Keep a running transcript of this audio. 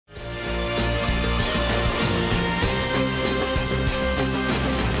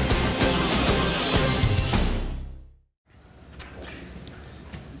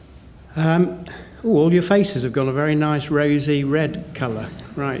All your faces have got a very nice rosy red colour.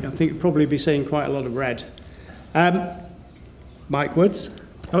 Right, I think you'll probably be seeing quite a lot of red. Mike Woods.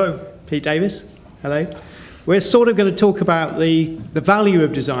 Hello. Pete Davis. Hello. We're sort of going to talk about the value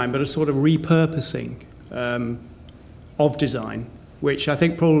of design, but a sort of repurposing of design, which I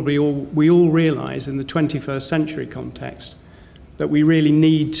think probably we all realise in the 21st century context that we really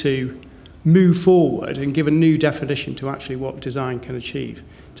need to move forward and give a new definition to actually what design can achieve.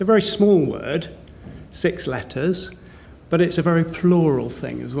 It's a very small word, 6 letters, but it's a very plural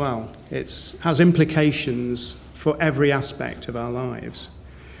thing as well. It has implications for every aspect of our lives.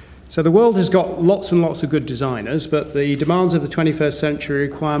 So the world has got lots and lots of good designers, but the demands of the 21st century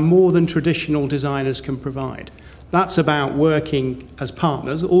require more than traditional designers can provide. That's about working as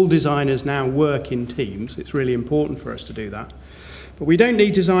partners. All designers now work in teams. It's really important for us to do that. But we don't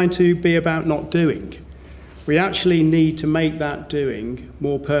need design to be about not doing. We actually need to make that doing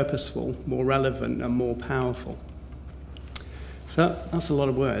more purposeful, more relevant, and more powerful. So that's a lot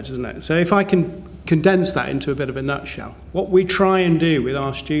of words, isn't it? So if I can condense that into a bit of a nutshell, what we try and do with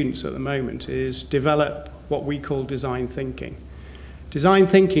our students at the moment is develop what we call design thinking. Design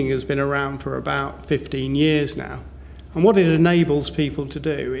thinking has been around for about 15 years now. And what it enables people to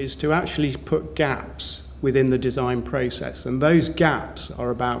do is to actually put gaps within the design process. And those gaps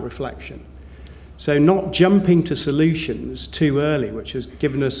are about reflection. So not jumping to solutions too early, which has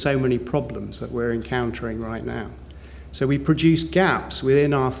given us so many problems that we're encountering right now. So we produce gaps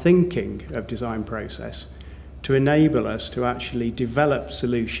within our thinking of design process to enable us to actually develop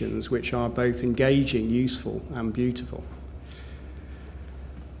solutions which are both engaging, useful, and beautiful.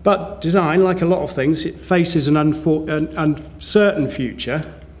 But design, like a lot of things, it faces an uncertain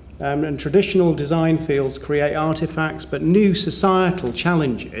future, and traditional design fields create artifacts, but new societal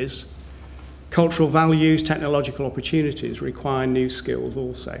challenges, cultural values, technological opportunities require new skills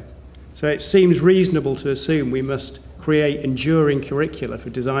also. So it seems reasonable to assume we must create enduring curricula for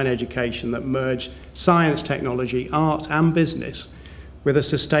design education that merge science, technology, art and business with a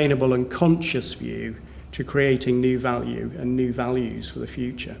sustainable and conscious view to creating new value and new values for the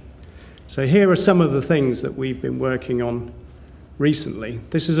future. So here are some of the things that we've been working on recently.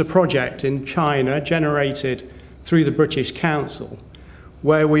 This is a project in China generated through the British Council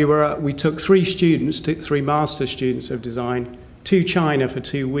where we took 3 students, 3 master students of design to China for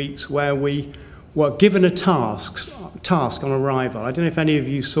 2 weeks where we were given a task on arrival. I don't know if any of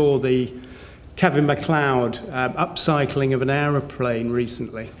you saw the Kevin MacLeod upcycling of an aeroplane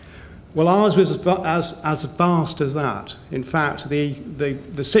recently. Well, ours was as vast as that. In fact,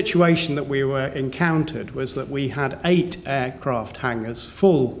 the situation that we were encountered was that we had 8 aircraft hangars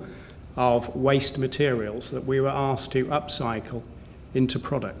full of waste materials that we were asked to upcycle into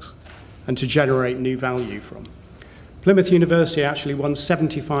products and to generate new value from. Plymouth University actually won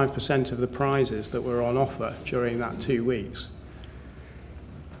 75% of the prizes that were on offer during that 2 weeks.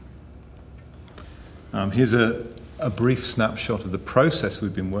 Here's a brief snapshot of the process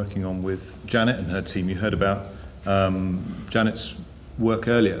we've been working on with Janet and her team. You heard about Janet's work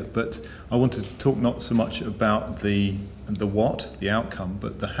earlier, but I wanted to talk not so much about the what, the outcome,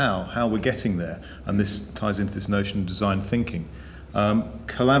 but the how we're getting there. And this ties into this notion of design thinking.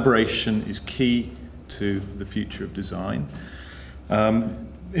 Collaboration is key to the future of design.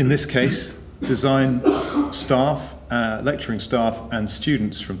 In this case, design staff, lecturing staff and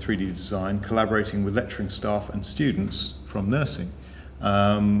students from 3D design collaborating with lecturing staff and students from nursing.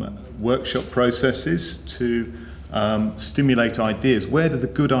 Workshop processes to stimulate ideas. Where do the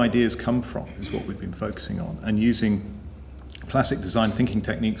good ideas come from is what we've been focusing on, and using classic design thinking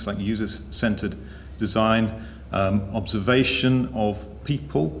techniques like user-centered design, observation of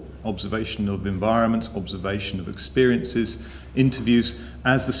people, observation of environments, observation of experiences, interviews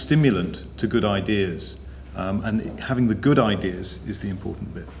as the stimulant to good ideas. And having the good ideas is the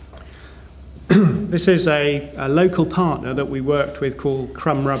important bit. This is a local partner that we worked with called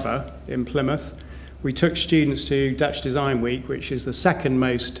Crumb Rubber in Plymouth. We took students to Dutch Design Week, which is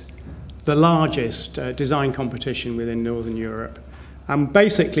the largest design competition within Northern Europe. And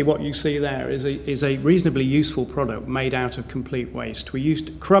basically what you see there is a reasonably useful product made out of complete waste. We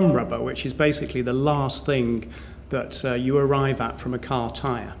used crumb rubber, which is basically the last thing that you arrive at from a car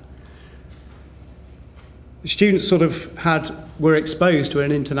tyre. The students were exposed to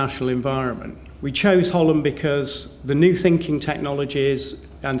an international environment. We chose Holland because the new thinking technologies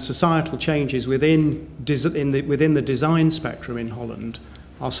and societal changes within the design spectrum in Holland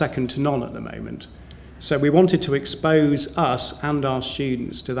are second to none at the moment. So we wanted to expose us and our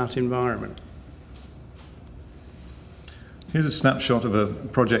students to that environment. Here's a snapshot of a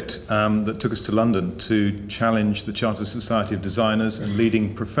project that took us to London to challenge the Chartered Society of Designers and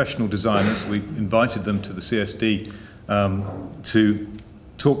leading professional designers. We invited them to the CSD to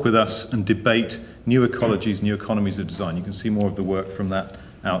talk with us and debate new ecologies, new economies of design. You can see more of the work from that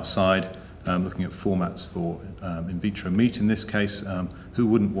outside, looking at formats for in vitro meat in this case. Who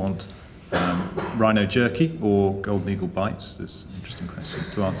wouldn't want rhino jerky or golden eagle bites? There's interesting questions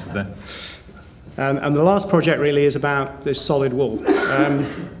to answer there. And the last project really is about this solid wool.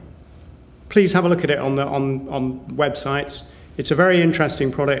 Please have a look at it on websites. It's a very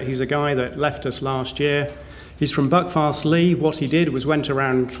interesting product. He's a guy that left us last year. He's from Buckfast Lee. What he did was went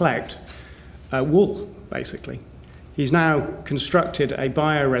around and collect wool, basically. He's now constructed a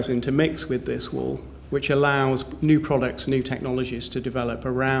bioresin to mix with this wool, which allows new products, new technologies to develop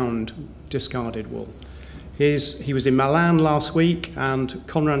around discarded wool. He was in Milan last week, and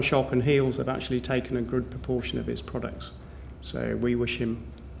Conran Shop and Heels have actually taken a good proportion of his products. So we wish him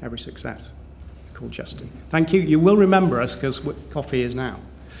every success. It's called Justin. Thank you. You will remember us because coffee is now.